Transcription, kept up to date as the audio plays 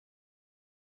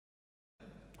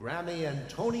Grammy and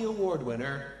Tony Award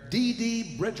winner, Dee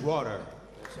Dee Bridgewater.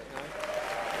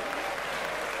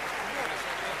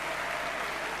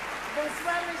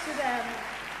 Bonsoir, mesdames.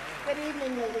 Good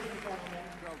evening, ladies and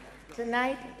gentlemen.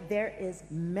 Tonight, there is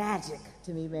magic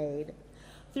to be made.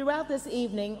 Throughout this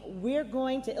evening, we're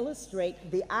going to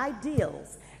illustrate the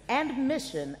ideals and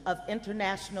mission of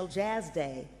International Jazz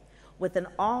Day with an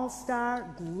all-star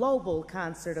global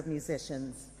concert of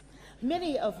musicians,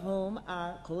 many of whom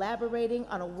are collaborating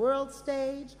on a world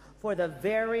stage for the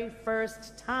very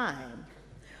first time,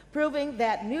 proving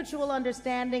that mutual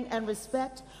understanding and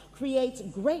respect creates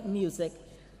great music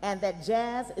and that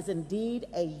jazz is indeed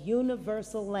a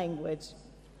universal language.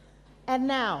 And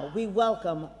now we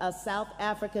welcome a South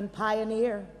African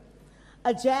pioneer,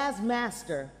 a jazz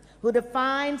master who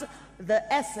defines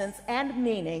the essence and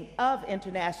meaning of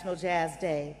International Jazz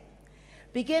Day.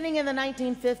 Beginning in the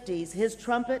 1950s, his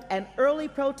trumpet and early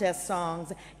protest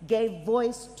songs gave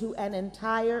voice to an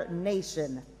entire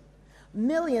nation.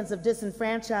 Millions of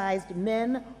disenfranchised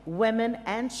men, women,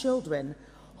 and children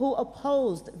who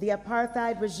opposed the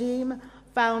apartheid regime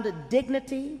found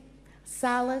dignity,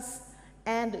 solace,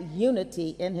 and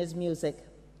unity in his music.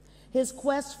 His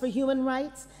quest for human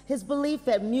rights, his belief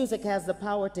that music has the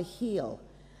power to heal,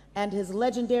 and his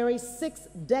legendary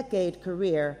 6-decade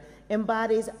career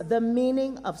embodies the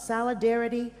meaning of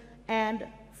solidarity and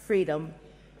freedom.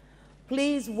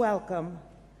 Please welcome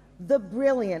the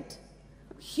brilliant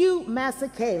Hugh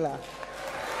Masekela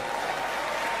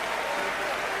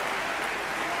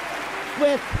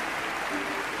with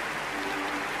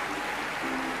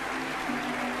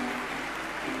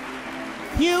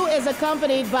Hugh is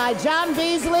accompanied by John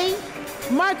Beasley,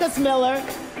 Marcus Miller,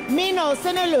 Mino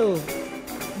Cinelu,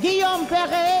 Guillaume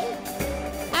Perret,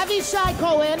 Avishai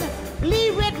Cohen,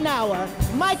 Lee Ritenour,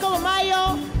 Michael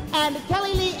Mayo, and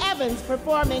Kelly Lee Evans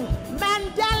performing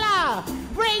Mandela,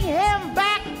 Bring Him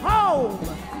Back Home.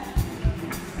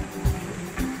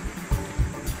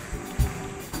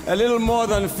 A little more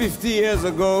than 50 years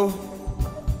ago,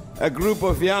 a group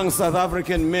of young South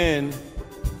African men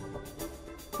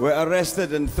were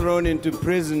arrested and thrown into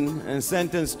prison and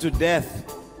sentenced to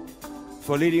death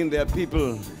for leading their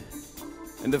people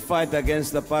in the fight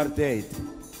against apartheid.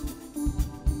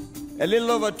 A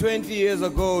little over 20 years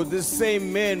ago, these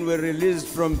same men were released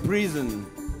from prison.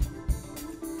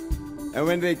 And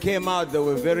when they came out, they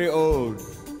were very old,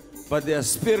 but their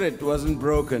spirit wasn't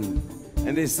broken.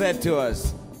 And they said to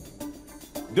us,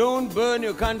 "Don't burn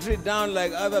your country down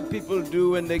like other people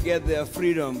do when they get their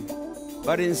freedom,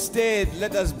 but instead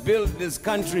let us build this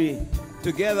country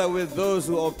together with those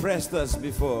who oppressed us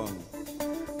before.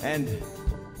 And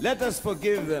let us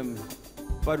forgive them,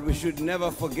 but we should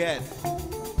never forget.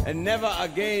 And never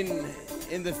again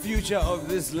in the future of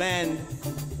this land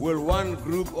will one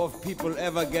group of people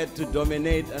ever get to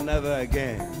dominate another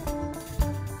again."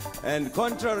 And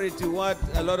contrary to what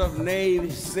a lot of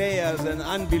naysayers and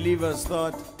unbelievers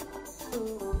thought,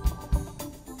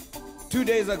 3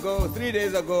 days ago,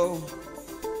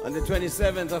 on the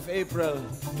 27th of April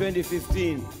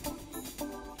 2015,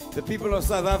 the people of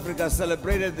South Africa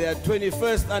celebrated their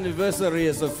 21st anniversary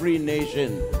as a free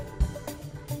nation.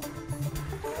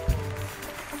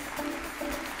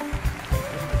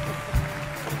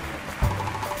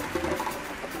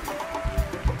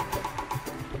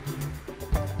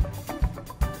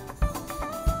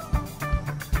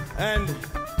 And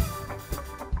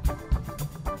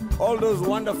all those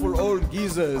wonderful old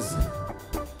geezers,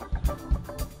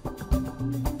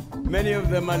 many of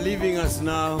them are leaving us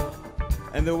now,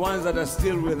 and the ones that are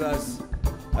still with us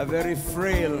are very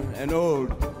frail and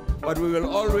old, but we will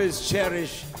always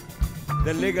cherish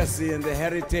the legacy and the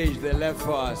heritage they left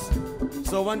for us.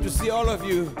 So I want to see all of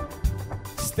you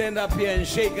stand up here and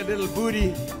shake a little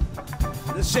booty.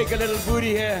 Let's shake a little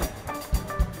booty here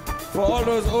for all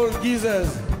those old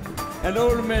geezers and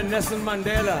old men, Nelson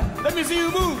Mandela. Let me see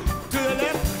you move to the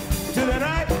left, to the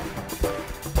right.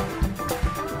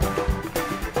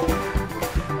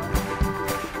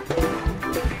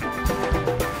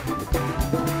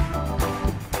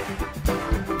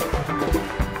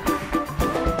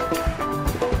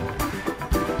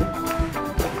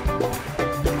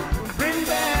 Bring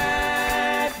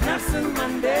back Nelson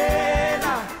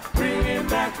Mandela, bring him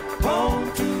back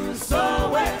home to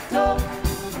Soweto.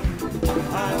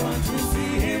 I want to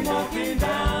see him walking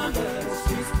down the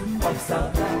streets of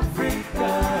South